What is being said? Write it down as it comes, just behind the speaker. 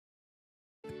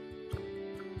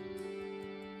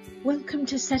Welcome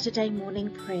to Saturday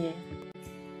morning prayer.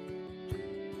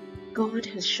 God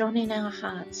has shone in our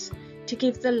hearts to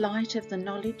give the light of the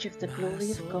knowledge of the glory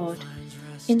of God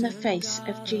in the face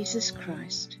of Jesus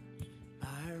Christ.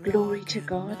 Glory to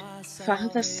God,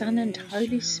 Father, Son, and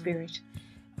Holy Spirit,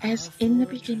 as in the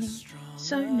beginning,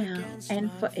 so now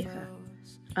and forever.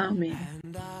 Amen.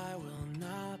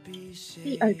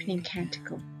 The opening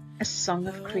canticle, a song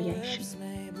of creation.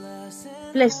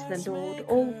 Bless the Lord,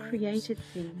 all created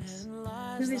things,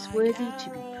 who is worthy to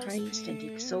be praised and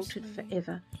exalted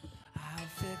forever.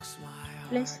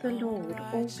 Bless the Lord,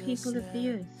 all people of the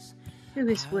earth, who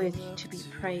is worthy to be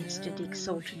praised and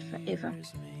exalted forever.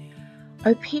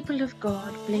 O people of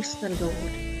God, bless the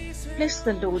Lord. Bless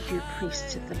the Lord, you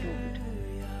priests of the Lord.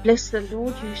 Bless the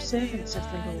Lord, you servants of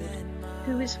the Lord,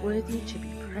 who is worthy to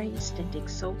be praised and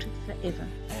exalted forever.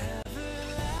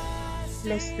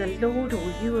 Bless the Lord,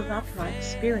 all you of upright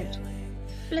spirit.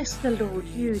 Bless the Lord,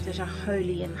 you that are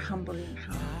holy and humble in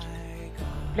heart.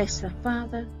 Bless the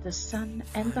Father, the Son,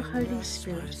 and the Holy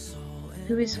Spirit,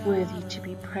 who is worthy to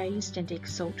be praised and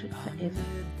exalted forever.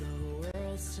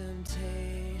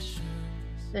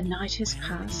 The night has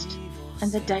passed,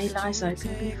 and the day lies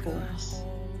open before us.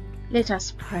 Let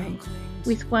us pray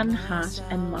with one heart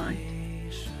and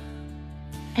mind.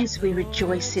 As we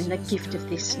rejoice in the gift of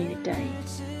this new day,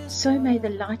 so may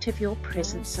the light of your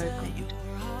presence, O God,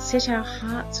 set our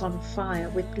hearts on fire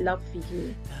with love for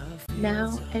you,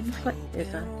 now and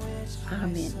forever.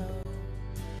 Amen.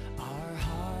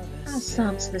 Our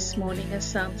psalms this morning are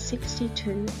Psalm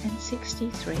 62 and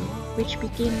 63, which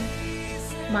begin,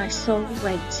 My soul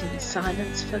waits in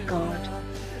silence for God,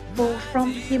 for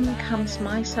from him comes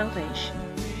my salvation.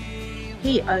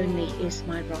 He only is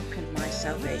my rock and my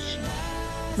salvation,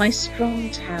 my strong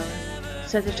tower,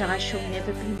 so that I shall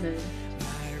never be moved.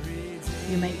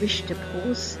 You may wish to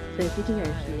pause the video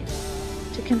here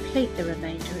to complete the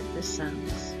remainder of the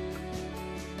Psalms.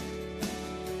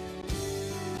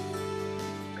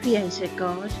 Creator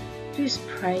God, whose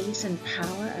praise and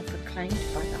power are proclaimed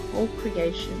by the whole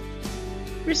creation,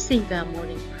 receive our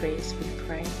morning prayers, we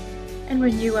pray, and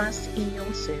renew us in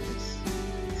your service.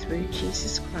 Through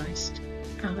Jesus Christ,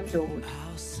 our Lord.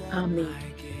 Amen.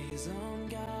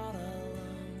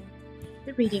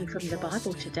 The reading from the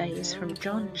Bible today is from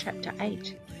John chapter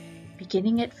 8,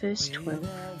 beginning at verse 12,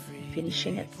 and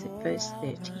finishing at verse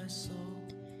 30.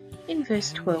 In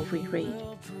verse 12 we read,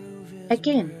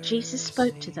 Again Jesus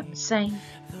spoke to them, saying,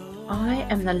 I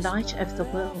am the light of the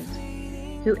world.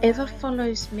 Whoever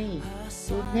follows me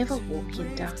will never walk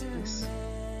in darkness,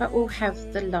 but will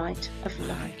have the light of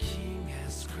life.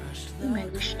 You may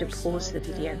wish to pause the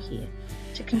video here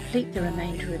to complete the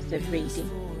remainder of the reading.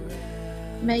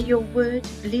 May your word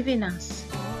live in us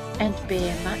and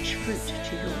bear much fruit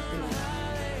to your glory.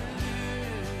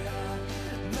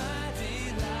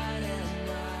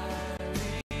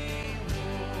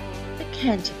 The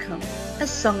Canticle, a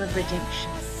song of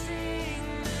redemption.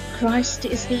 Christ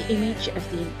is the image of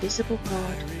the invisible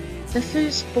God, the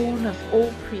firstborn of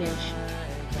all creation.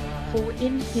 For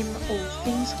in him all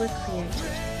things were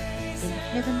created, in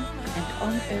heaven and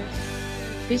on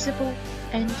earth, visible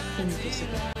and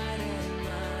invisible.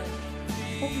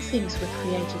 All things were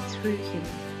created through him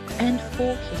and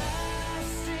for him.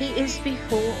 He is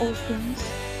before all things,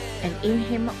 and in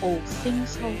him all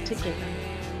things hold together.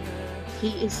 He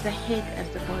is the head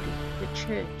of the body, the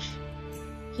church.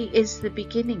 He is the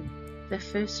beginning, the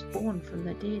firstborn from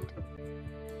the dead.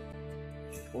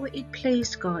 For it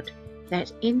pleased God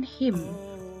that in him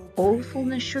all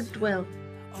fullness should dwell,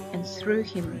 and through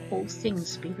him all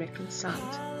things be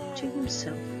reconciled to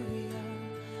himself.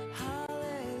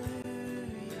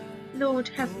 Lord,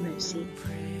 have mercy.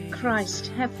 Christ,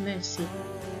 have mercy.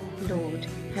 Lord,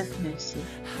 have mercy.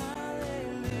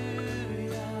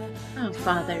 Our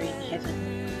Father in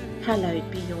heaven,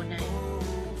 hallowed be your name.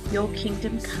 Your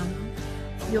kingdom come,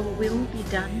 your will be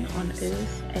done on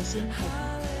earth as in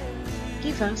heaven.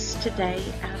 Give us today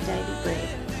our daily bread.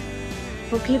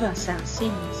 Forgive us our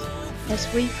sins, as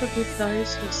we forgive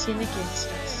those who sin against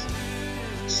us.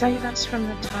 Save us from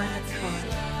the time of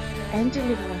trial, and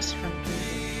deliver us from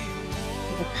evil.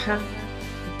 For the power,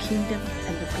 the kingdom,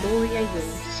 and the glory are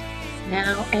yours,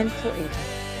 now and forever.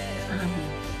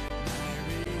 Amen.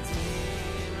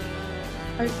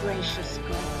 O gracious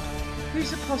God,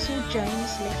 whose apostle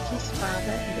James left his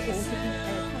father and all that he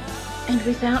had, and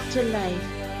without delay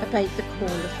obeyed the call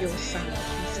of your Son,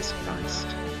 Jesus Christ,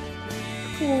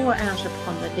 pour out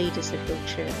upon the leaders of your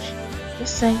church the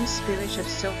same spirit of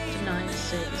self-denying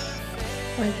service,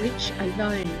 by which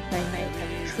alone they may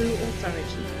have true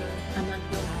authority among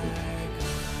your people.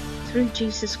 Through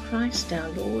Jesus Christ our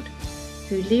Lord,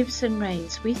 who lives and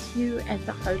reigns with you and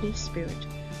the Holy Spirit,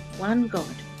 one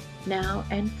God, now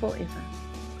and forever.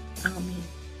 Amen.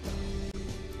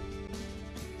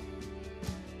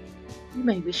 You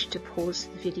may wish to pause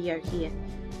the video here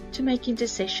to make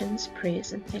intercessions,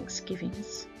 prayers and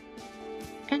thanksgivings.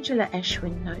 Angela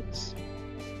Ashwin notes,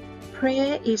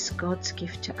 prayer is God's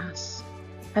gift to us,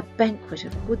 a banquet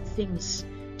of good things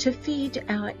to feed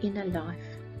our inner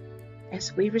life,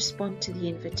 as we respond to the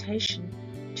invitation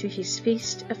to his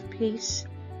feast of peace,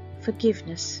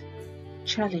 forgiveness,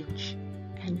 challenge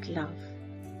and love.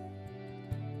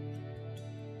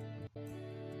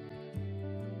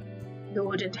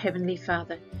 Lord and Heavenly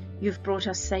Father, you've brought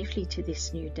us safely to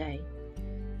this new day.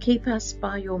 Keep us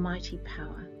by your mighty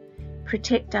power.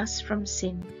 Protect us from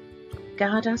sin.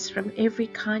 Guard us from every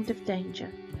kind of danger.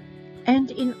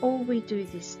 And in all we do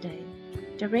this day,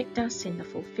 direct us in the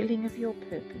fulfilling of your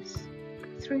purpose.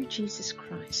 Through Jesus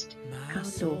Christ, our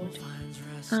Lord.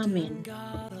 Amen.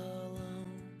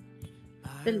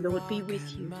 The Lord be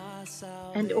with you,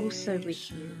 and also with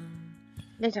you.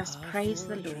 Let us praise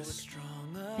the Lord.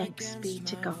 Thanks be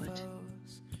to God.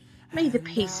 May the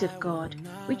peace of God,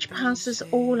 which passes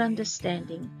all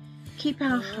understanding, keep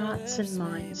our hearts and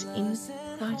minds in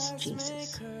Christ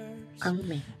Jesus.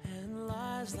 Amen.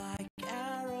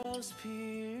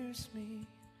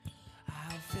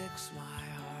 I'll fix my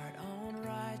heart on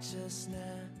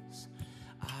righteousness.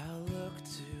 I'll look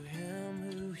to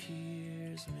him who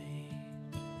hears me.